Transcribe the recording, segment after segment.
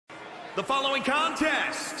The following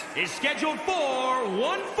contest is scheduled for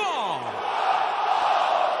one fall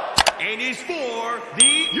and is for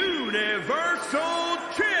the Universal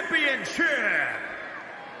Championship.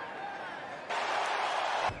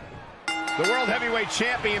 The World Heavyweight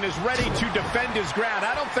Champion is ready to defend his ground.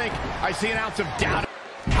 I don't think I see an ounce of doubt.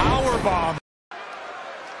 Powerbomb.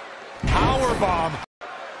 Powerbomb.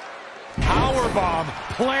 Powerbomb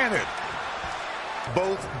planted.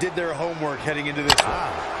 Both did their homework heading into this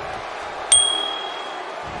one.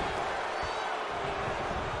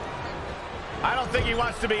 I don't think he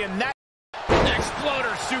wants to be in that.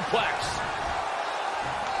 Exploder suplex.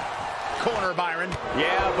 Corner, Byron.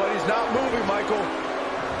 Yeah, but he's not moving, Michael.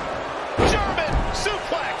 German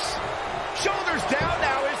suplex. Shoulders down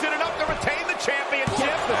now. Is it enough to retain the championship?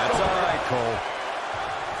 That's all right, Cole.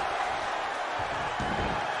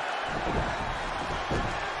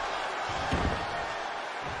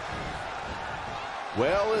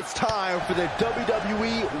 Well, it's time for the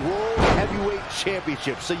WWE World Heavyweight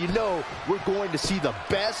Championship. So you know we're going to see the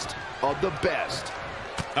best of the best.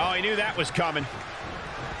 Oh, he knew that was coming.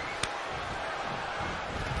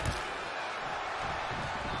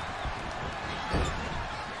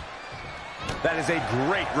 That is a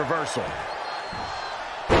great reversal.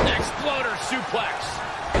 Exploder suplex.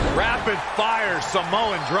 Rapid fire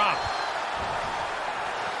Samoan drop.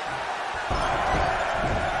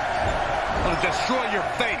 Destroy your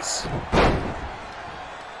face.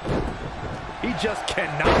 He just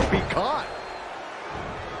cannot be caught.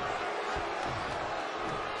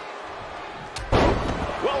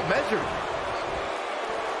 Well measured.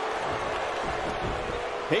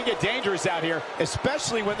 They get dangerous out here,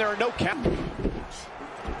 especially when there are no count.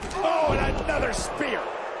 Oh, and another spear.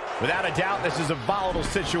 Without a doubt, this is a volatile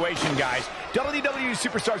situation, guys. WWE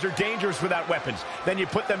superstars are dangerous without weapons. Then you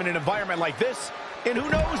put them in an environment like this, and who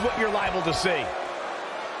knows what you're liable to see.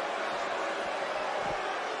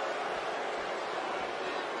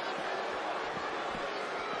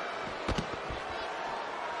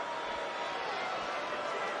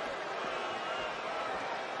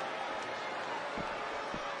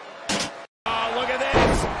 Oh, look at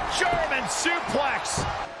this. German suplex.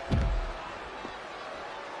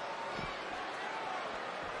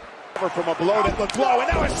 From a blow that looked low, and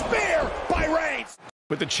now a spear by Reigns.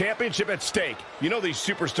 With the championship at stake, you know these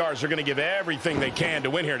superstars are going to give everything they can to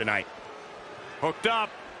win here tonight. Hooked up.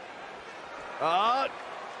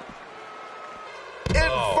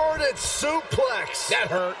 Inverted suplex. That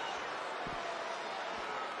hurt.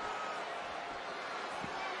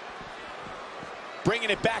 Bringing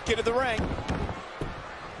it back into the ring.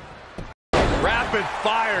 Rapid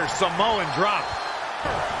fire Samoan drop.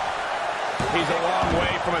 He's a long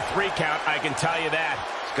way from a 3 count, I can tell you that.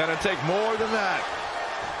 It's going to take more than that.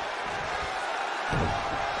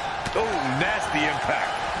 Oh, nasty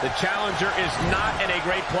impact. The challenger is not in a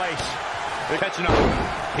great place. They're catching up.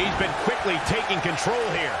 He's been quickly taking control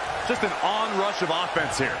here. Just an onrush of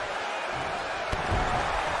offense here.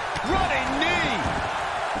 Running knee.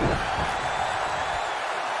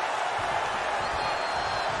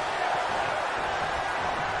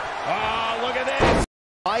 Oh, look at this.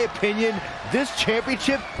 In my opinion, this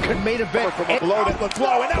championship could main event From a blow that looked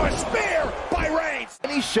low, and now a spear by Reigns.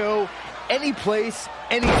 any show, any place,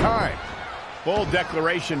 any time. Bold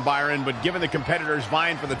declaration, Byron, but given the competitors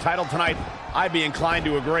vying for the title tonight, I'd be inclined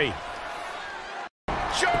to agree.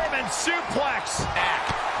 German suplex.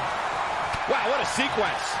 Wow, what a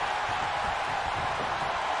sequence.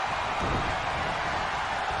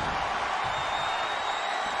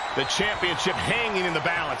 The championship hanging in the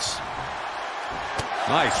balance.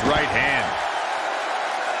 Nice right hand.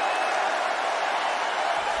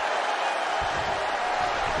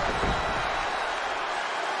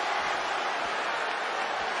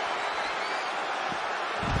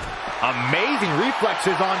 Amazing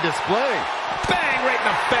reflexes on display. Bang, right in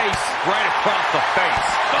the face. Right across the face.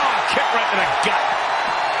 Oh, kick right in the gut.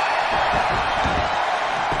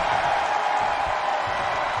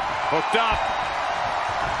 Hooked up.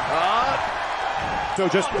 So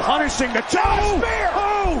just punishing the spear.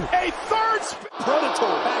 Oh, a third spear. Predator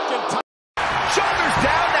back in time. Shoulders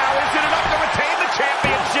down now. Is it enough to retain the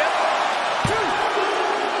championship? 2,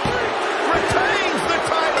 3. Retains the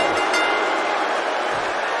title.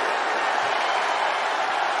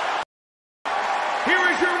 Here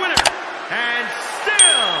is your winner, and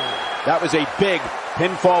still. That was a big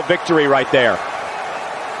pinfall victory right there.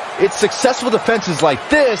 It's successful defenses like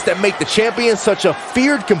this that make the champion such a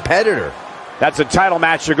feared competitor. That's a title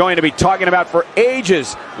match you're going to be talking about for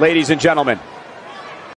ages, ladies and gentlemen.